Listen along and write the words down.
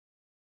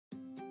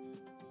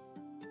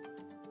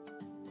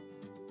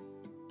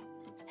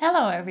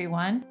Hello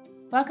everyone,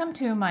 welcome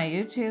to my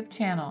YouTube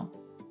channel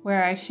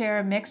where I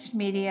share mixed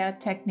media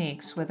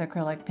techniques with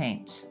acrylic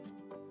paints.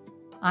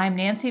 I'm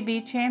Nancy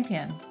B.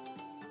 Champion.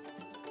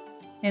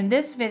 In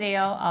this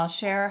video I'll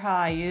share how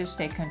I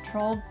used a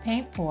controlled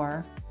paint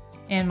pour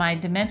in my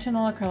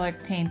dimensional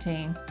acrylic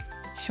painting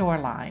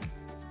Shoreline.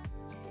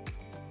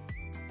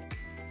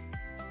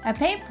 A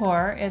paint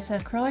pour is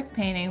an acrylic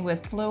painting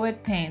with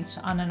fluid paints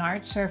on an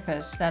art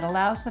surface that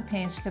allows the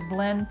paints to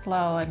blend,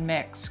 flow, and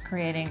mix,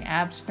 creating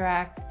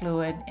abstract,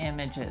 fluid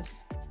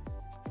images.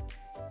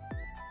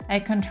 A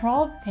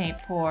controlled paint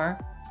pour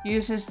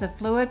uses the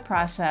fluid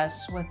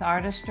process with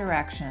artist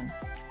direction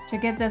to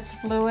get this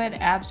fluid,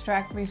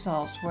 abstract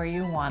results where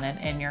you want it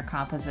in your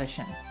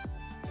composition.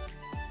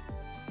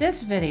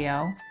 This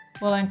video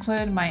will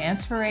include my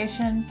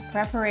inspiration,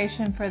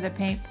 preparation for the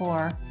paint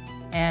pour,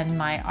 and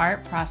my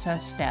art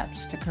process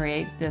steps to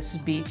create this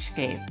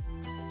beachscape.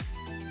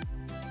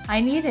 I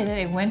needed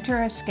a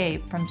winter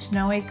escape from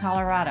snowy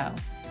Colorado,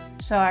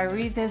 so I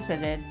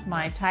revisited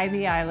my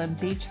Tybee Island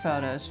beach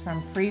photos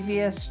from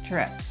previous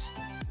trips.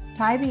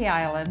 Tybee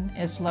Island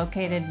is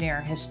located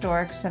near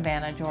historic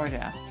Savannah,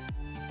 Georgia.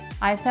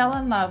 I fell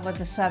in love with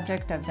the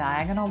subject of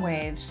diagonal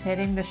waves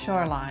hitting the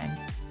shoreline,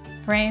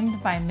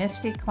 framed by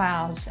misty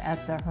clouds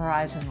at the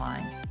horizon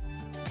line.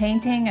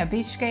 Painting a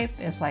beachscape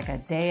is like a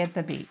day at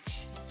the beach.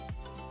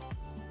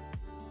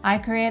 I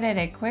created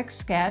a quick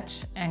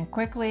sketch and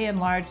quickly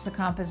enlarged the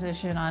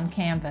composition on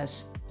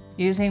canvas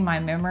using my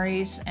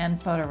memories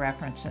and photo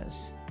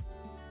references.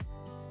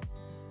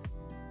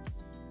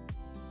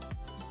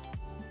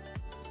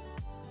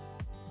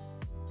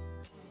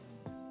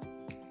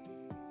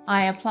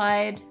 I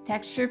applied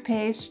texture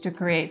paste to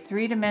create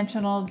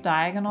three-dimensional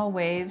diagonal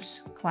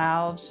waves,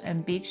 clouds,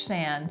 and beach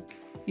sand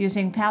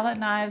using palette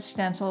knives,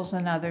 stencils,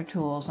 and other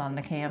tools on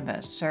the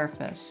canvas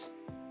surface.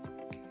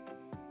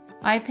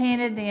 I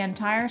painted the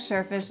entire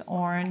surface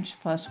orange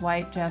plus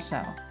white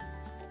gesso.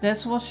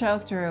 This will show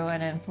through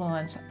and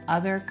influence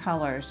other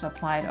colors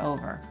applied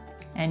over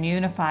and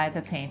unify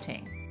the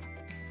painting.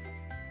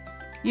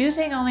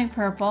 Using only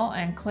purple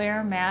and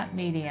clear matte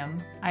medium,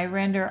 I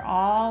render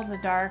all the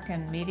dark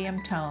and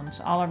medium tones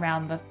all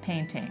around the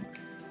painting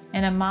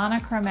in a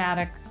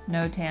monochromatic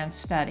no-tan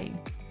study.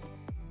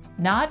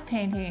 Not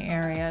painting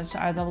areas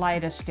are the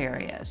lightest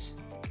areas.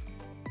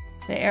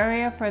 The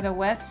area for the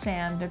wet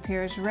sand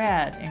appears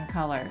red in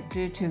color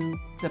due to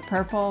the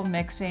purple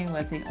mixing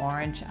with the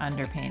orange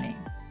underpainting.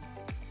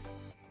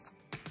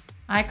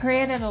 I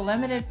created a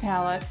limited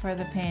palette for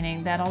the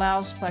painting that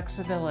allows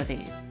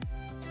flexibility.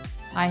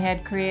 I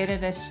had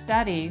created a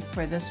study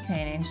for this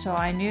painting, so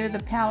I knew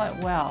the palette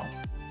well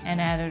and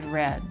added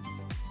red.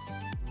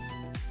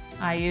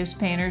 I used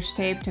painter's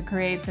tape to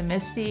create the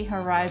misty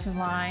horizon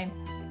line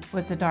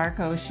with the dark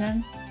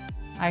ocean.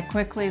 I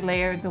quickly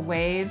layered the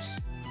waves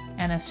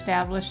and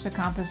establish the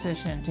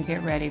composition to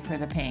get ready for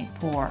the paint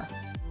pour.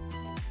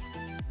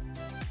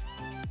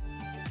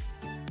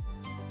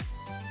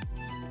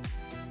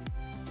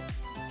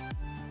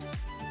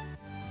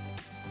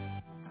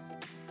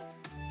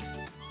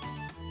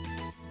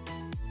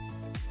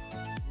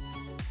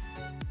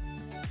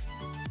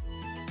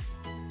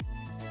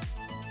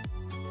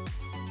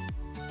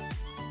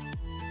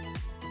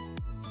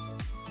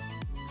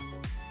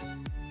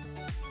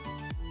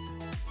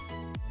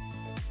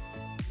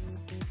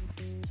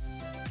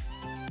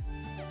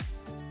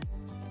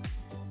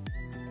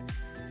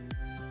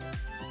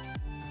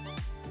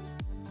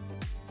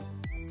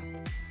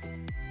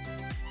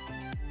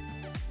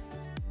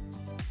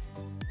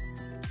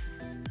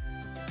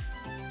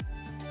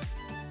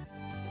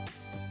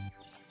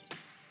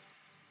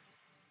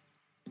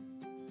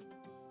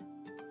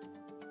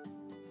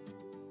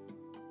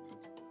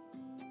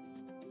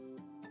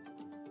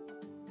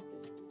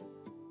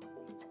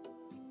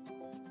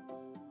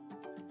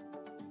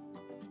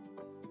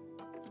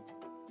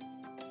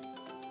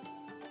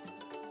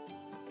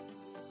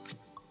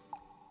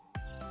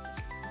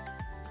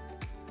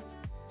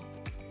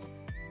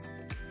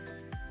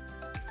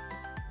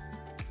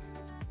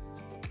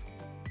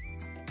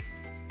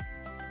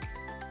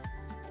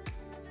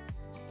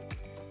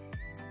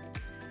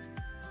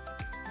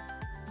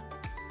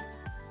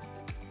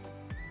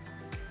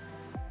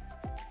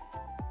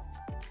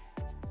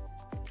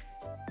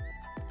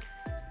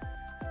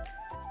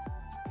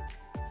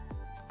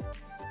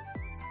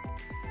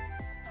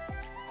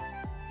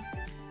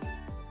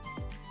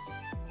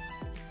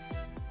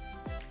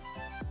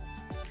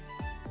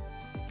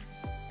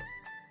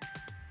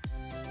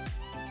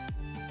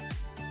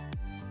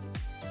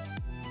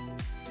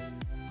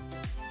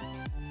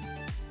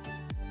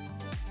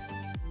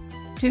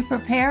 To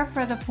prepare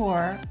for the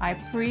pour, I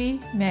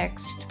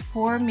pre-mixed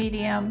pour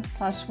medium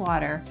plus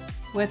water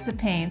with the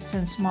paints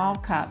in small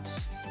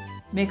cups,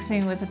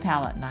 mixing with a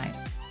palette knife.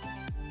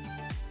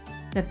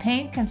 The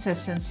paint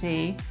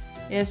consistency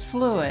is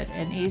fluid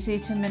and easy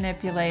to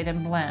manipulate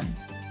and blend.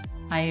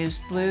 I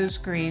used blues,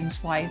 greens,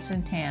 whites,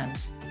 and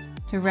tans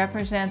to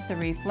represent the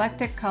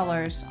reflected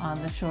colors on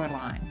the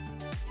shoreline.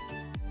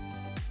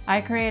 I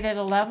created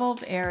a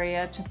leveled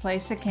area to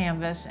place the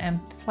canvas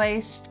and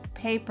placed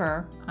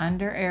paper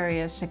under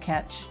areas to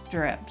catch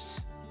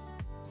drips.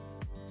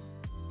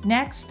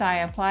 Next, I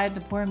applied the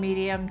pour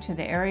medium to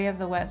the area of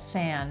the wet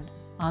sand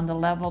on the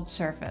leveled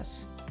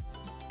surface.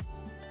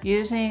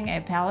 Using a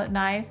palette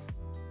knife,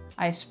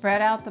 I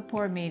spread out the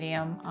pour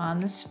medium on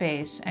the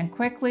space and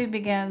quickly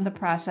began the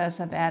process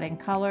of adding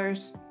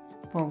colors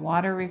for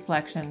water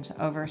reflections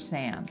over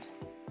sand.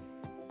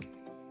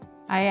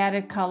 I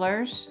added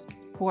colors,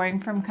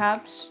 pouring from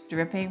cups,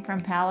 dripping from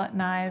palette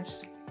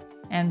knives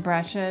and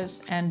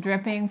brushes, and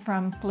dripping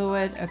from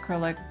fluid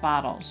acrylic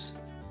bottles.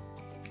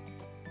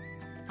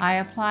 I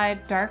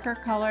applied darker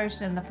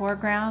colors in the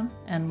foreground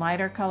and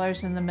lighter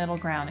colors in the middle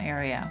ground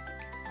area.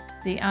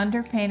 The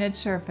underpainted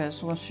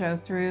surface will show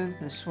through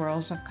the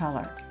swirls of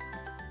color.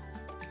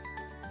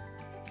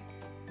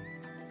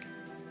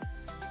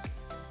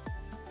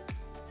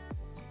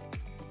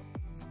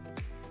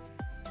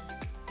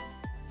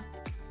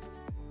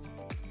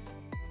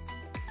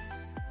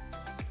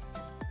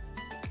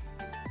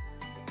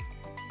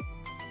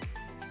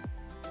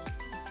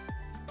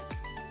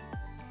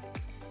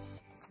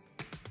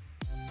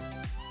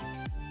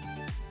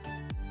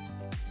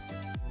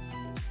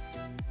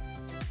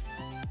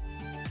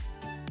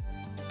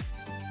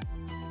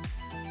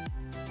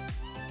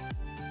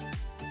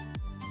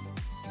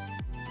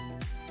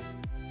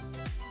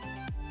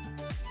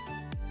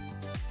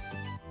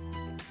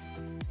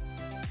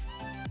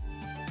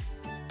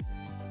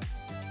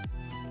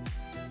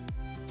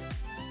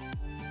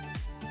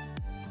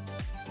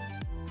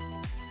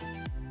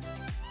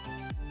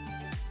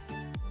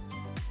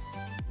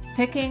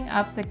 Picking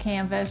up the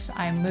canvas,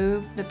 I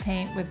moved the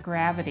paint with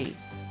gravity,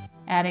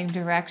 adding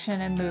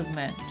direction and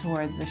movement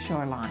toward the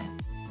shoreline.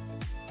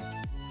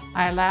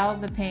 I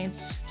allowed the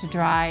paints to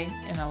dry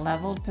in a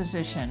leveled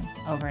position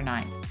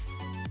overnight.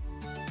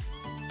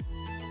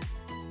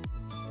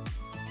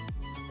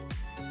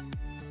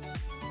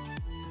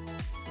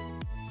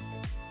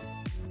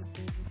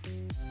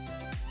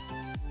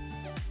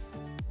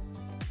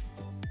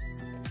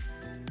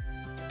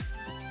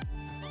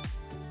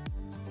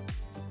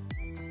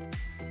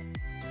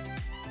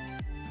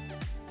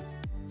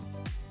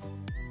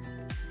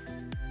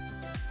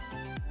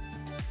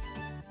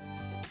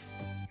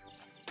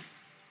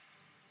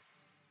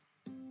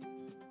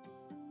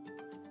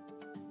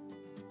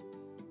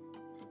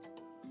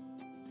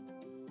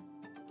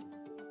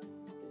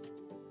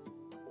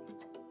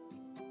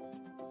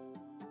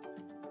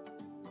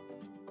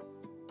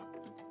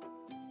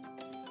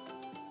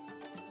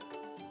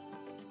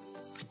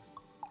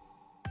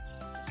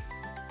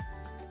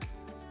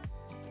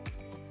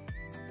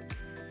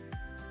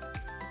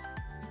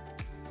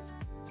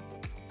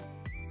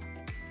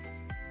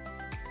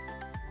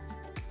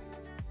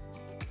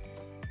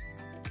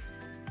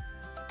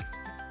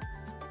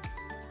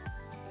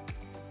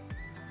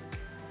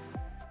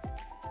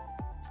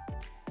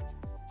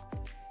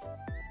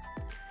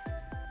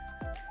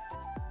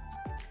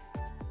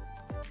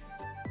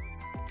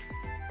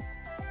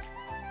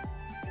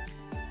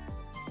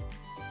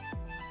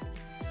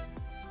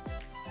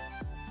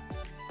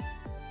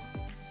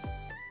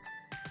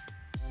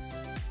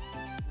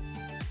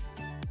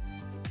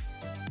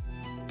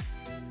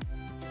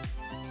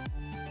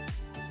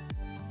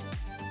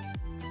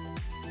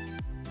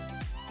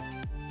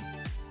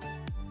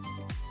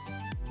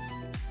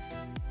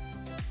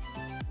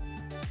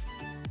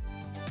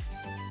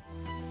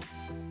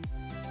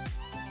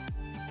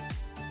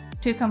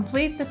 To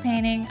complete the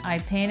painting, I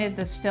painted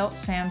the stilt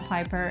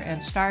sandpiper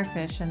and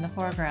starfish in the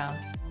foreground,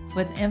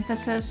 with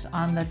emphasis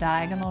on the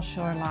diagonal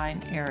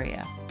shoreline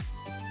area.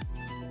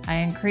 I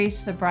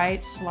increased the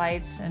brights,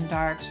 lights, and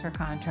darks for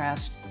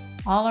contrast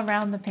all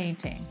around the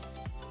painting.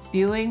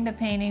 Viewing the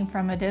painting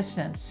from a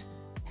distance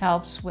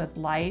helps with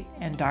light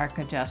and dark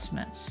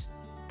adjustments.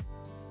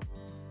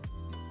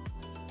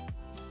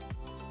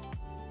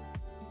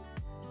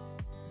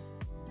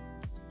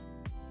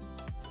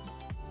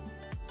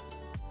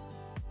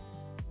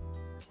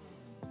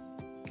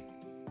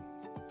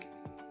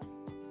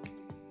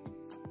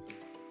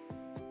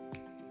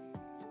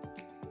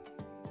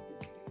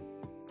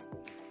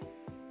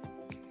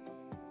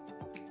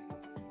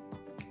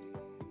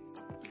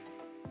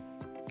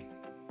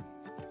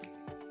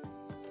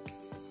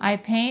 I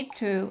paint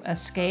to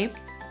escape,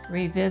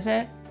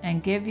 revisit,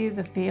 and give you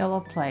the feel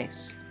of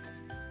place.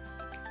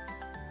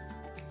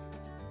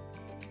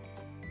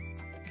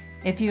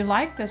 If you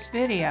like this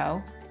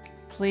video,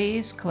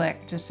 please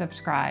click to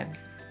subscribe.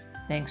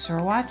 Thanks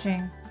for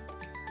watching.